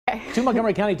Two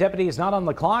Montgomery County deputies not on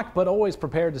the clock, but always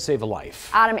prepared to save a life.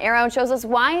 Aaro shows us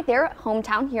why they're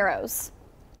hometown heroes.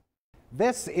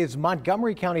 This is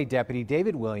Montgomery County Deputy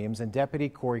David Williams and Deputy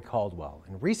Corey Caldwell.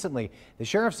 And recently, the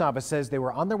Sheriff's Office says they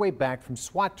were on their way back from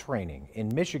SWAT training in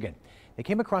Michigan. They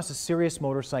came across a serious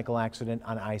motorcycle accident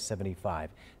on I-75.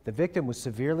 The victim was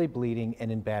severely bleeding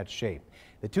and in bad shape.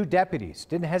 The two deputies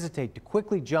didn't hesitate to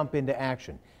quickly jump into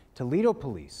action. Toledo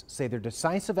police say their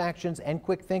decisive actions and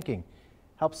quick thinking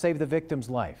helped save the victim's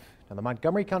life. Now, the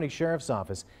Montgomery County Sheriff's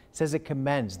Office says it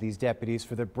commends these deputies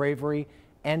for their bravery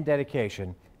and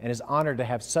dedication and is honored to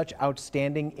have such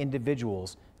outstanding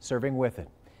individuals serving with it.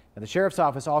 Now, the Sheriff's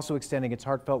Office also extending its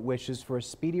heartfelt wishes for a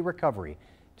speedy recovery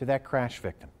to that crash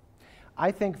victim. I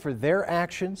think for their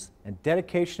actions and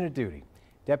dedication to duty,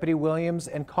 Deputy Williams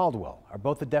and Caldwell are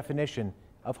both the definition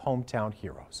of hometown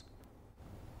heroes.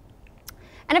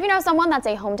 And if you know someone that's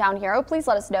a hometown hero, please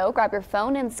let us know. Grab your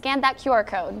phone and scan that QR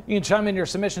code. You can chime in your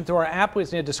submission through our app. We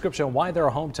just need a description of why they're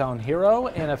a hometown hero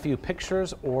and a few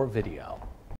pictures or video.